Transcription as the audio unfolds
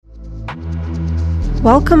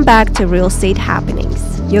Welcome back to Real Estate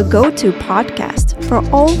Happenings, your go-to podcast for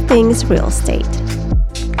all things real estate.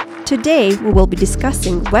 Today, we will be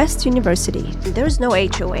discussing West University. There's no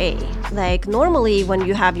HOA. Like normally when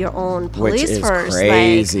you have your own police Which is force.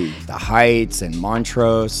 crazy. The Heights and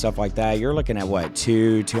Montrose, stuff like that. You're looking at what,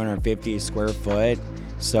 250 square foot?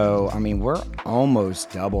 So, I mean, we're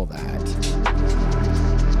almost double that.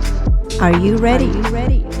 Are you ready?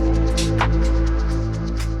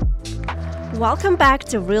 Welcome back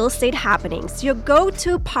to Real Estate Happenings, your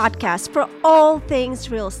go-to podcast for all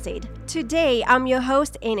things real estate. Today, I'm your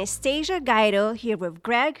host, Anastasia Guido, here with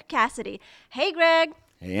Greg Cassidy. Hey, Greg.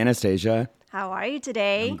 Hey, Anastasia. How are you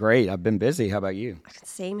today? I'm great. I've been busy. How about you?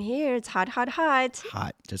 Same here. It's hot. Hot,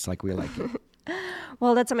 just like we like it.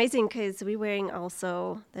 Well, that's amazing because we're wearing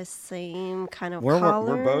also the same kind of We're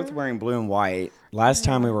color. both wearing blue and white. Last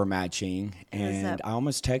time we were matching, and I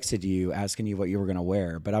almost texted you asking you what you were going to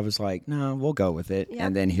wear, but I was like, no, we'll go with it. Yep.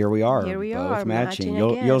 And then here we are, Here we both are, matching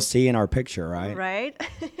You'll see in our picture, right? Right?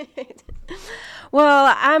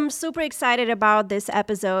 Well, I'm super excited about this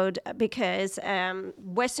episode because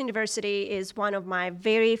West University is one of my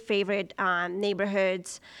very favorite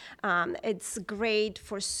neighborhoods. It's great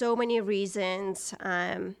for so many reasons.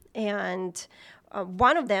 And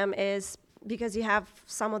one of them is because you have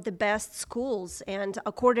some of the best schools. And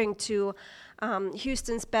according to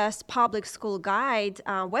Houston's Best Public School Guide,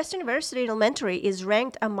 West University Elementary is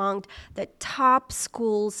ranked among the top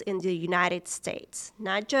schools in the United States,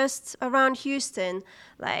 not just around Houston,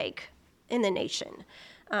 like in the nation.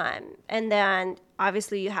 And then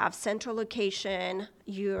obviously you have central location,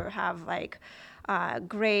 you have like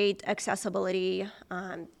great accessibility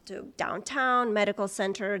to downtown, medical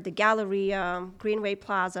center, the Galleria, Greenway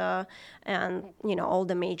Plaza, and all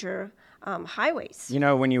the major highways.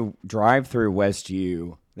 When you drive through West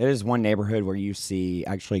U, there is one neighborhood where you see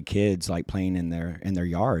actually kids like playing in their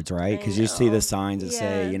yards, right? Because you see the signs that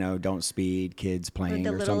say, don't speed, kids playing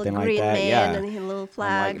or something like that. Yeah, and the little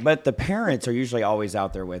flag. But the parents are usually always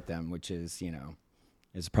out there with them, which is,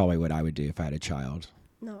 is probably what I would do if I had a child.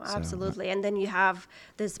 No, absolutely. And then you have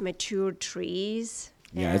this mature trees.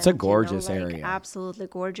 Yeah, it's a gorgeous area. Absolutely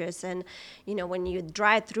gorgeous. And, when you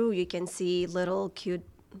drive through, you can see little cute,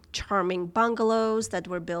 charming bungalows that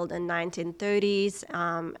were built in 1930s.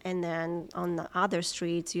 And then on the other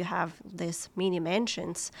streets, you have these mini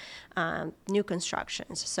mansions, new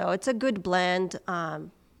constructions. So it's a good blend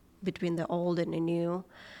between the old and the new.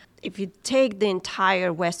 If you take the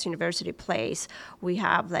entire West University place, we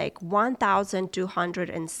have like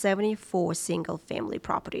 1,274 single-family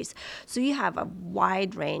properties. So you have a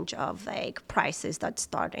wide range of like prices that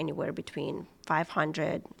start anywhere between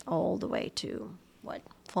 500 all the way to,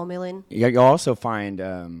 $4 million? Yeah, you'll also find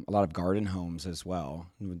a lot of garden homes as well.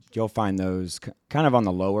 You'll find those kind of on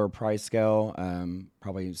the lower price scale.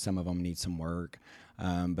 Probably some of them need some work.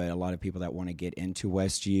 But a lot of people that want to get into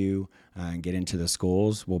West U and get into the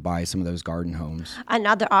schools will buy some of those garden homes.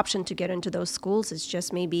 Another option to get into those schools is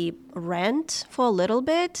just maybe rent for a little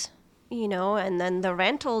bit, and then the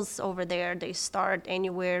rentals over there, they start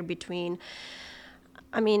anywhere between,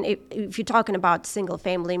 if you're talking about single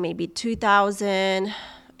family, maybe 2,000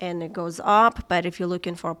 and it goes up. But if you're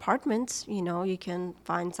looking for apartments, you can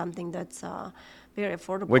find something that's very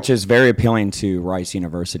affordable. Which is very appealing to Rice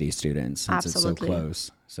University students since Absolutely. It's so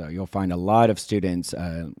close. So you'll find a lot of students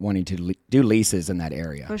wanting to do leases in that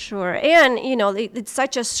area. For sure. And, it's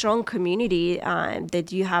such a strong community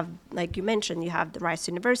that you have, like you mentioned, you have the Rice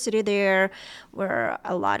University there where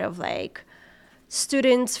a lot of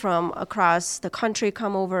students from across the country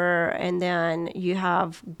come over, and then you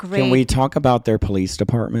have great... Can we talk about their police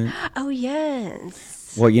department? Oh,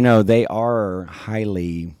 yes. Well, they are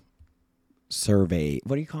highly... what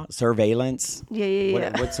do you call it? Surveillance?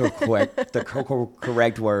 Yeah. What's the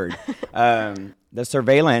correct word? The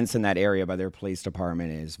surveillance in that area by their police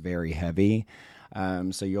department is very heavy.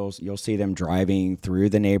 So you'll see them driving through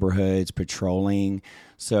the neighborhoods, patrolling.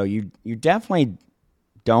 So you definitely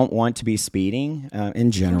don't want to be speeding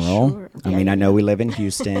in general. Sure. I know we live in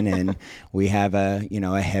Houston and we have a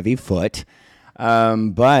heavy foot,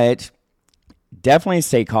 but definitely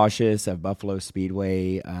stay cautious of Buffalo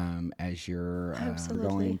Speedway as you're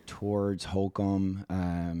going towards Holcomb.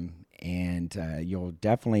 And you'll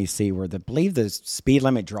definitely see where I believe the speed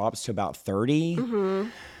limit drops to about 30. Mm-hmm.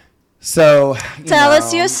 So tell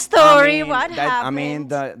us your story. What happened?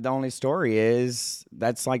 The only story is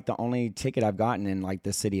that's like the only ticket I've gotten in like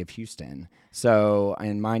the city of Houston. So,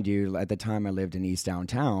 and mind you, at the time I lived in East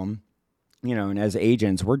Downtown, and as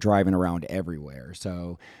agents, we're driving around everywhere.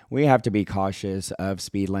 So we have to be cautious of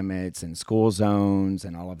speed limits and school zones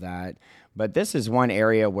and all of that. But this is one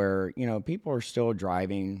area where, people are still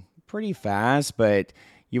driving pretty fast, but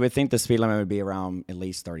you would think the speed limit would be around at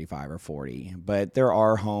least 35 or 40. But there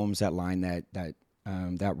are homes that line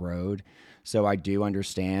that road. So I do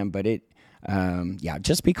understand, but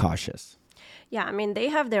just be cautious. Yeah, I mean, they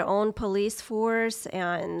have their own police force,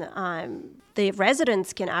 and the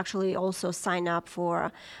residents can actually also sign up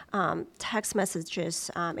for text messages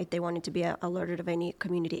if they wanted to be alerted of any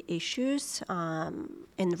community issues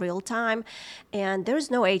in real time. And there's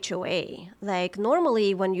no HOA. Like,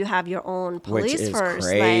 normally when you have your own police force,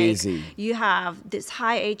 crazy. like, you have this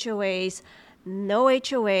high HOAs, no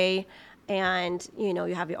HOA. And,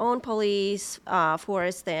 you have your own police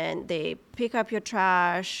force, then they pick up your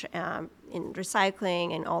trash in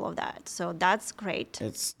recycling and all of that. So that's great.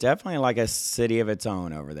 It's definitely like a city of its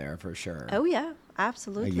own over there for sure. Oh, yeah,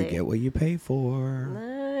 absolutely. You get what you pay for.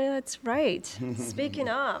 That's right. Speaking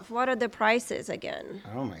of, what are the prices again?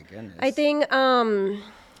 Oh, my goodness. I think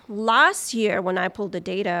last year when I pulled the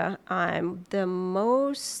data, the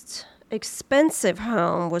most expensive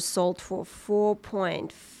home was sold for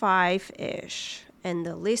 4.5-ish, and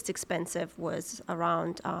the least expensive was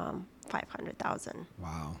around 500,000.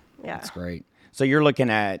 Wow. Yeah. That's great. So you're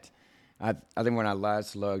looking at, I think when I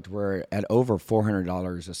last looked, we're at over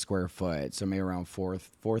 $400 a square foot. So maybe around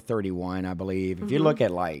 $431, I believe. Mm-hmm. If you look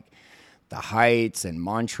at like the Heights and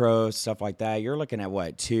Montrose, stuff like that, you're looking at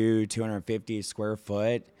what, 250 square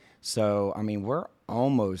foot. So, I mean, we're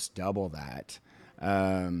almost double that.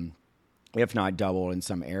 If not double in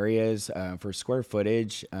some areas for square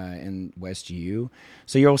footage in West U.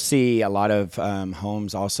 So you'll see a lot of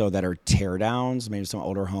homes also that are tear downs, maybe some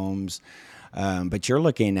older homes. But you're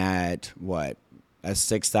looking at what, a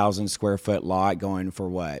 6,000 square foot lot going for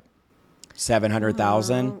what,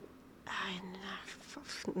 700,000?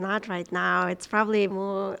 Not right now. It's probably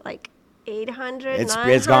more like 800, it's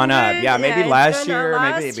gone up. Yeah, maybe last year,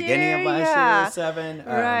 maybe the beginning of last year, 7.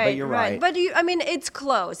 Right, but you're right. But it's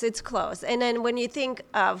close. It's close. And then when you think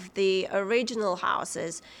of the original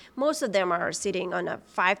houses, most of them are sitting on a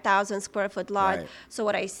 5,000 square foot lot. Right. So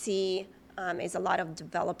what I see is a lot of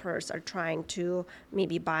developers are trying to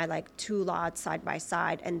maybe buy like 2 lots side by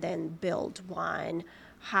side and then build one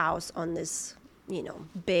house on this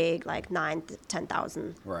big, like 9,000 to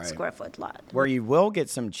 10,000 square foot lot. Where you will get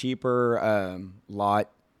some cheaper lot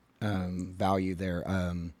value there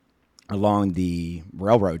along the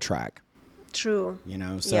railroad track. True.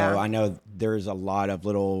 So I know there's a lot of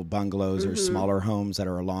little bungalows or smaller homes that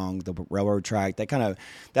are along the railroad track.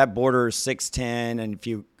 That borders 610 and if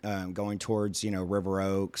you going towards, River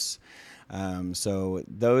Oaks. So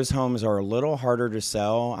those homes are a little harder to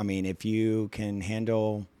sell. I mean, if you can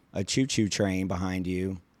handle a choo-choo train behind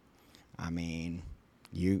you,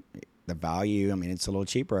 the value, it's a little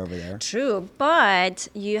cheaper over there. True, but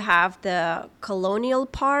you have the Colonial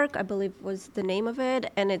Park, I believe was the name of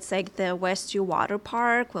it, and it's like the Westview Water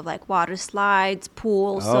Park with like water slides,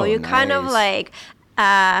 pools. So you kind of like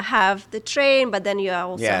have the train, but then you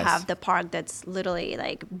also have the park that's literally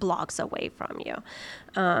like blocks away from you.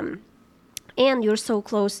 And you're so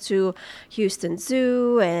close to Houston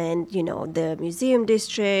Zoo and, the museum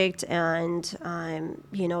district and,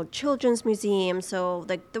 Children's Museum. So,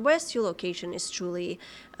 like, the Westview location is truly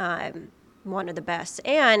one of the best.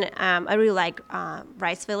 And I really like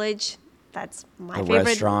Rice Village. That's my favorite.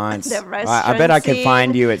 Restaurants. The restaurant I bet I could scene.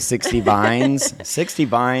 find you at 60 Vines. 60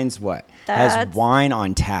 Vines, what? Has wine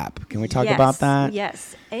on tap. Can we talk about that?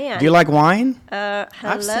 Yes. And do you like wine? Hello.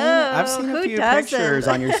 I've seen a few pictures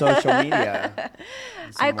on your social media.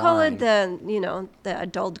 I call it the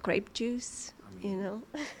adult grape juice, The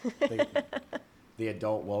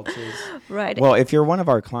adult Welch's. Right. Well, if you're one of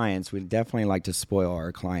our clients, we'd definitely like to spoil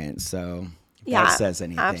our clients. So if that says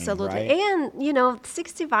anything, absolutely. Right? And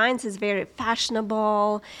 60 Vines is very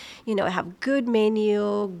fashionable. Have good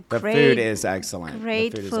menu. The food is excellent.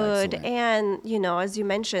 Great food. And as you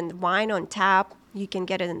mentioned, wine on tap. You can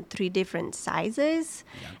get it in 3 different sizes.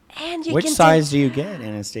 Yeah. And which size do you get,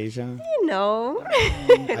 Anastasia?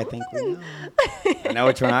 I think we know. I know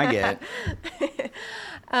which one I get.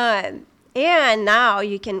 And now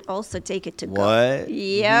you can also take it to go. What?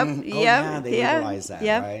 Yep. Mm-hmm. Yeah, they utilize that,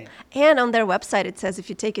 right? And on their website, it says if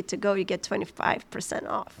you take it to go, you get 25%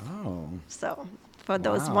 off. Oh. So for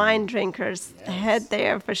those wine drinkers, head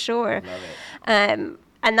there for sure. Love it.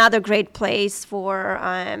 Another great place for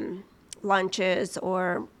lunches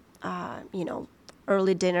or,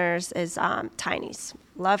 early dinners is Tiny's.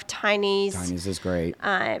 Love Tiny's. Tiny's is great.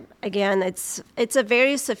 Again, it's a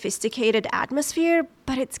very sophisticated atmosphere,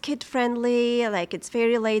 but it's kid friendly. Like, it's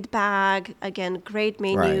very laid back. Again, great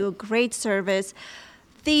menu, great service,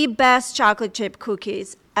 the best chocolate chip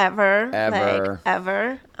cookies ever. Ever. Like,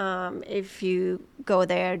 ever. If you go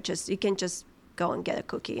there, you can just go and get a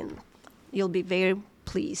cookie and you'll be very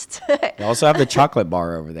pleased. They also have the chocolate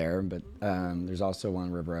bar over there, but there's also one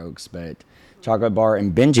in River Oaks. But chocolate bar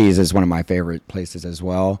and Benji's is one of my favorite places as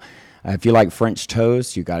well. If you like French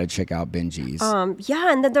toast, you got to check out Benji's.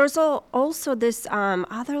 Yeah, and then there's also this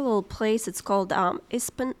other little place. It's called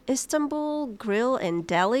Istanbul Grill and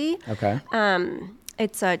Deli. Okay.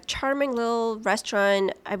 It's a charming little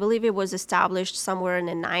restaurant. I believe it was established somewhere in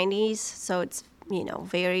the 90s. So it's,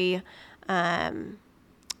 very, I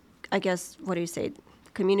guess, what do you say,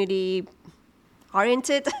 community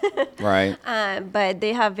oriented. Right. But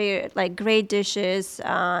they have very, great dishes,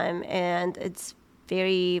 and it's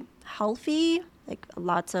very healthy, like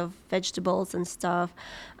lots of vegetables and stuff.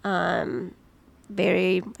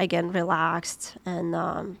 Very, again, relaxed, and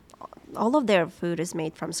all of their food is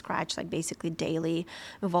made from scratch, like basically daily,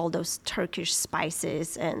 with all those Turkish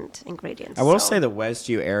spices and ingredients. I will say the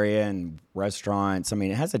Westview area and restaurants,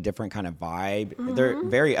 it has a different kind of vibe. Mm-hmm. They're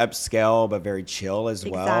very upscale, but very chill as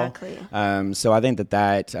well. Exactly. So I think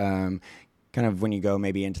that kind of when you go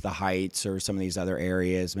maybe into the Heights or some of these other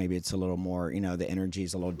areas, maybe it's a little more, the energy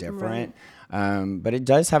is a little different. Right. But it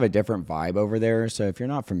does have a different vibe over there. So if you're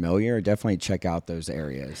not familiar, definitely check out those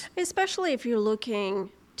areas. Especially if you're looking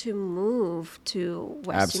to move to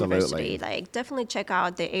West Absolutely. University. Definitely check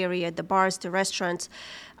out the area, the bars, the restaurants,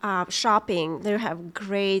 shopping. They have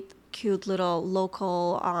great, cute little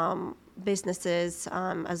local businesses,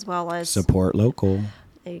 as well as support local.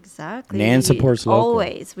 Exactly. Nan supports local.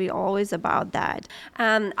 We're always about that.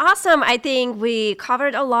 Awesome. I think we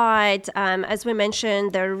covered a lot. As we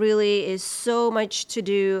mentioned, there really is so much to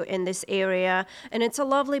do in this area, and it's a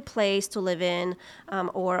lovely place to live in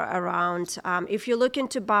or around. If you're looking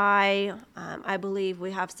to buy, I believe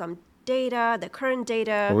we have some data, the current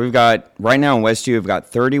data. Well, we've got, right now in Westview, we've got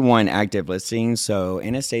 31 active listings. So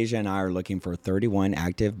Anastasia and I are looking for 31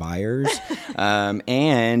 active buyers.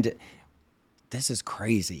 And this is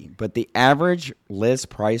crazy, but the average list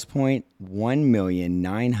price point,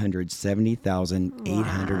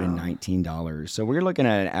 $1,970,819. So we're looking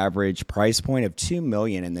at an average price point of $2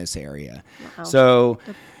 million in this area. Wow. So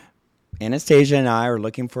Anastasia and I are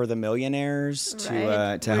looking for the millionaires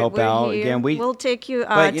to help out. Here. Again, we'll take you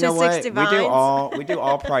but you to know 60 what? We do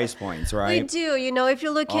all price points, right? We do. If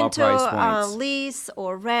you're looking to lease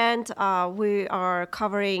or rent, we are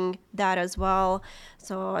covering that as well.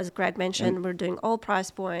 So as Greg mentioned, we're doing all price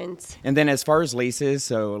points. And then as far as leases,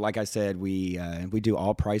 so like I said, we do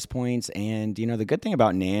all price points. And, the good thing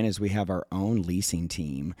about Nan is we have our own leasing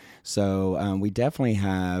team. So we definitely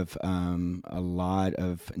have a lot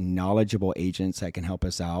of knowledgeable agents that can help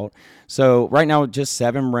us out. So right now, just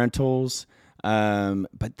 7 rentals.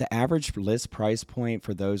 But the average list price point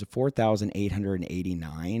for those,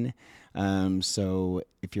 $4,889. So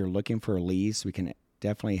if you're looking for a lease, we can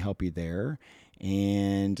definitely help you there.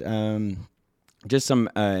 And just some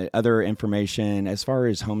other information as far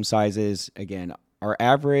as home sizes. Again, our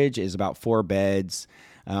average is about 4 beds,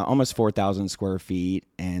 almost 4,000 square feet,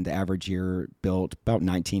 and the average year built about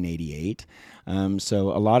 1988. So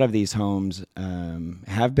a lot of these homes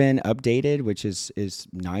have been updated, which is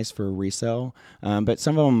nice for resale, but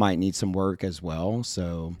some of them might need some work as well.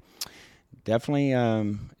 So definitely a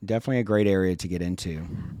great area to get into.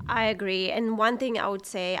 I agree. And one thing I would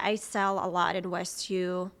say, I sell a lot in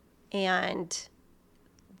Westview, and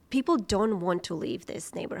people don't want to leave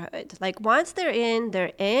this neighborhood. Once they're in,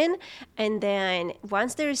 and then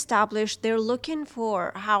once they're established, they're looking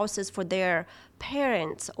for houses for their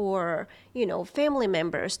parents or family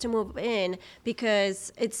members to move in,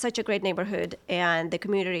 because it's such a great neighborhood and the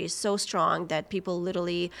community is so strong that people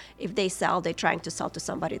literally, if they sell, they're trying to sell to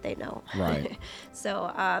somebody they know. Right.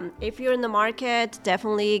 So if you're in the market,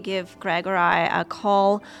 definitely give Greg or I a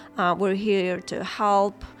call. We're here to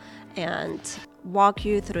help and walk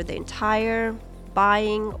you through the entire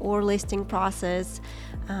buying or listing process.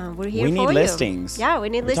 We're here for you. We need listings. Yeah, we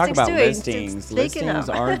need listings talk about too. listings. Listings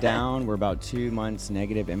are down. We're about 2 months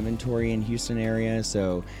negative inventory in Houston area.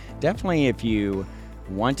 So definitely, if you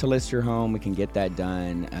want to list your home, we can get that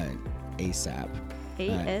done ASAP.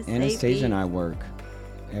 ASAP. Anastasia and I work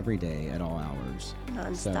every day at all hours.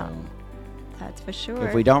 Nonstop. So that's for sure.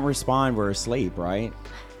 If we don't respond, we're asleep, right?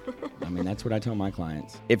 That's what I tell my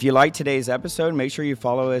clients. If you like today's episode, make sure you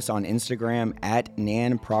follow us on Instagram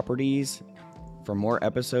 @Nan Properties for more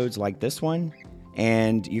episodes like this one.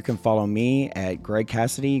 And you can follow me at Greg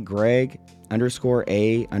Cassidy,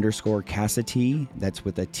 Greg_A_Cassidy. That's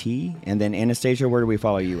with a T. And then Anastasia, where do we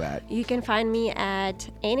follow you at? You can find me at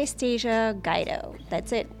Anastasia Guido.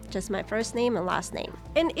 That's it. Just my first name and last name.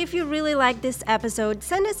 And if you really like this episode,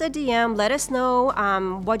 send us a DM. Let us know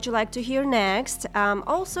what you'd like to hear next.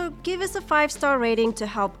 Also, give us a 5-star rating to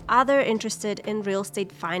help others interested in real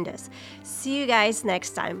estate find us. See you guys next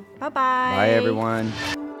time. Bye-bye. Bye, everyone.